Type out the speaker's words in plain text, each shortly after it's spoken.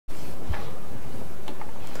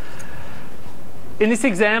in this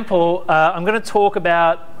example, I'm going to talk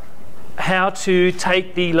about how to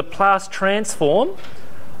take the Laplace transform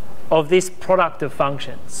of this product of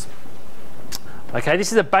functions. Okay,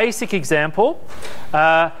 this is a basic example,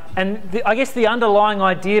 and I guess the underlying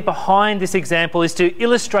idea behind this example is to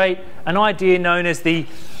illustrate an idea known as the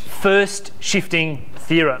first shifting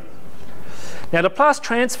theorem. Now, Laplace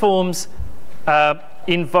transforms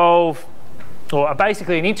involve, or are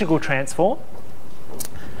basically an integral transform,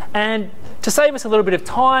 and to save us a little bit of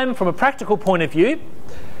time from a practical point of view,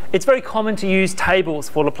 it's very common to use tables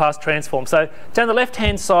for Laplace transform. So down the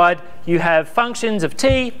left-hand side, you have functions of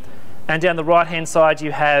t, and down the right-hand side,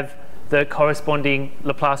 you have the corresponding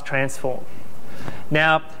Laplace transform.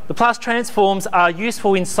 Now, Laplace transforms are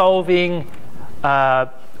useful in solving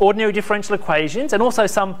ordinary differential equations and also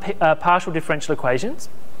some partial differential equations.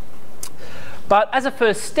 But as a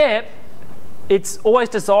first step, it's always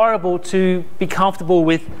desirable to be comfortable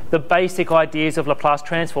with the basic ideas of Laplace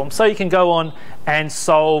transform, so you can go on and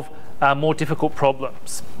solve more difficult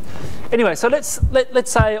problems. Anyway, so let's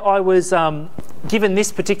say I was given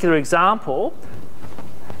this particular example.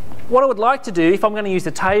 What I would like to do, if I'm going to use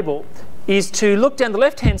the table, is to look down the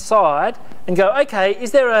left-hand side and go, okay,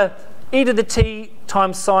 is there a e to the t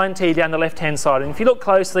times sine t down the left-hand side? And if you look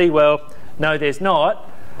closely, well, no, there's not.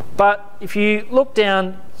 But if you look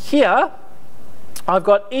down here, I've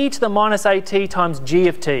got e to the minus at times g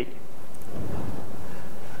of t.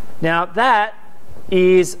 Now that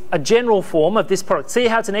is a general form of this product. See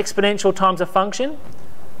how it's an exponential times a function?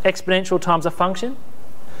 Exponential times a function.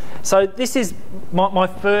 So this is my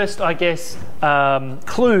first, I guess,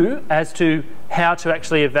 clue as to how to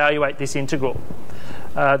actually evaluate this integral,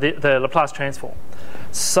 the Laplace transform.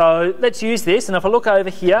 So let's use this, and if I look over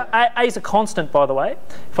here, a is a constant, by the way.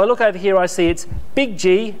 If I look over here, I see it's big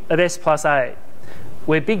G of s plus a,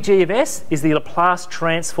 where big G of s is the Laplace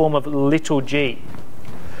transform of little g.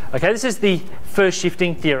 Okay, this is the first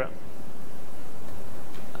shifting theorem.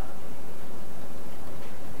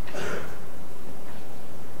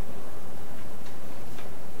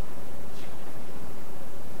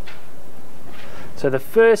 So the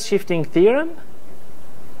first shifting theorem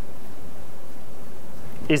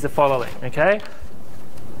is the following, okay?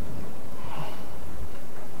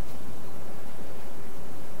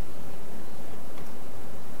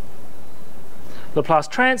 Laplace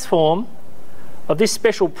transform of this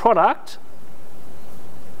special product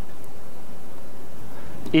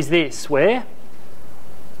is this, where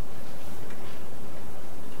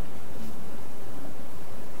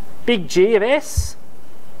big G of s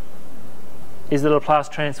is the Laplace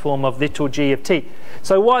transform of little g of t.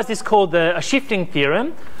 So why is this called a shifting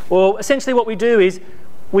theorem? Well, essentially what we do is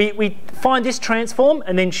we find this transform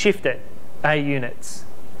and then shift it a units.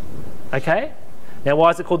 Okay? Now,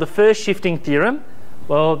 why is it called the first shifting theorem?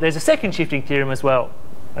 Well, there's a second shifting theorem as well.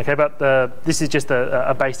 Okay, but this is just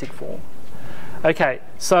a basic form. Okay,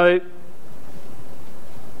 so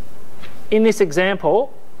in this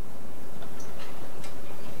example,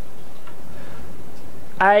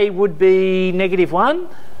 a would be -1,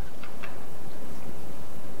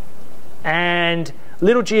 and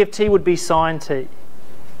little g of t would be sine t.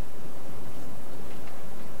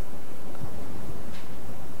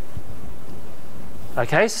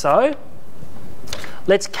 Okay, so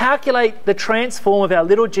let's calculate the transform of our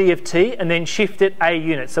little g of t and then shift it a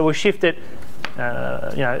unit. So we'll shift it,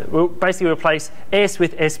 we'll basically replace s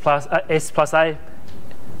with s plus a,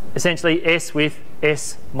 essentially s with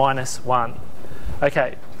s minus 1.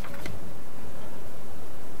 Okay.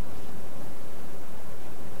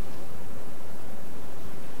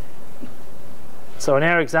 So in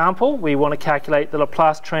our example, we want to calculate the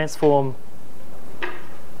Laplace transform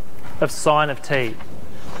of sine of t.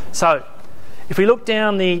 So if we look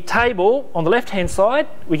down the table on the left-hand side,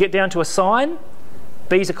 we get down to a sine.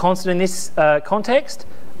 B is a constant in this context.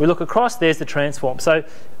 We look across, there's the transform. So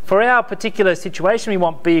for our particular situation, we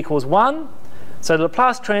want b equals 1. So the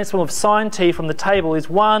Laplace transform of sine t from the table is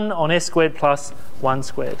 1 on s squared plus 1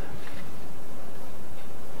 squared.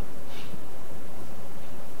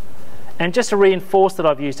 And just to reinforce that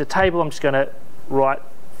I've used a table, I'm just going to write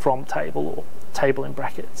from table, or table in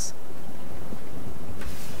brackets.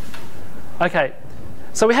 Okay,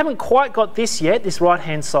 so we haven't quite got this yet, this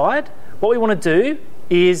right-hand side. What we want to do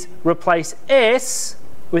is replace s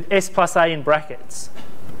with s plus a in brackets.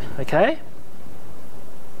 Okay?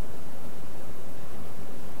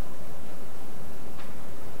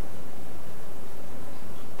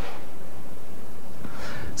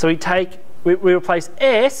 So we replace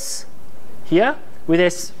s here with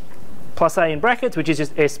s plus a in brackets, which is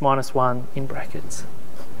just s minus 1 in brackets.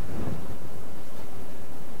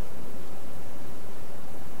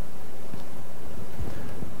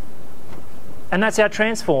 And that's our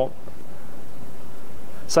transform.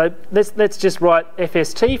 So let's just write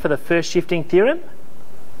FST for the first shifting theorem.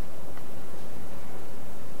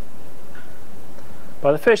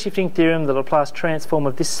 By the first shifting theorem, the Laplace transform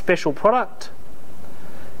of this special product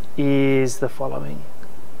is the following.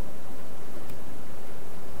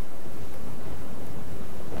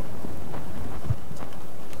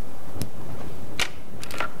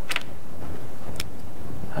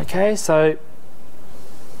 Okay, so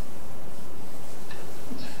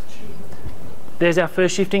there's our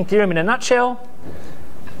first shifting theorem in a nutshell.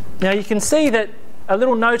 Now you can see that a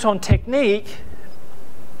little note on technique,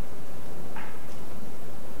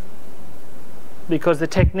 because the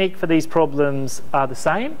technique for these problems are the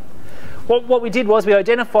same. What we did was we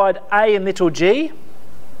identified A and little g.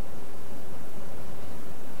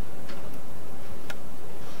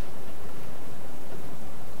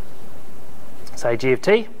 Say g of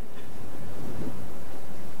t.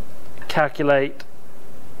 Calculate.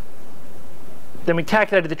 Then we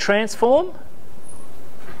calculated the transform.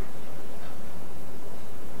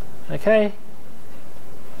 Okay.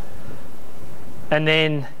 And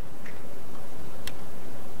then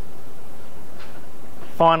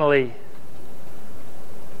finally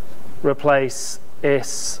replace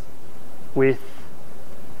S with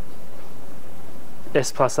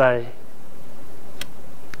S plus A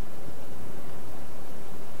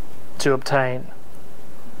to obtain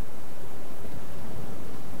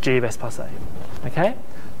G of S plus A. Okay?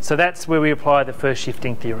 So that's where we apply the first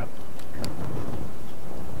shifting theorem.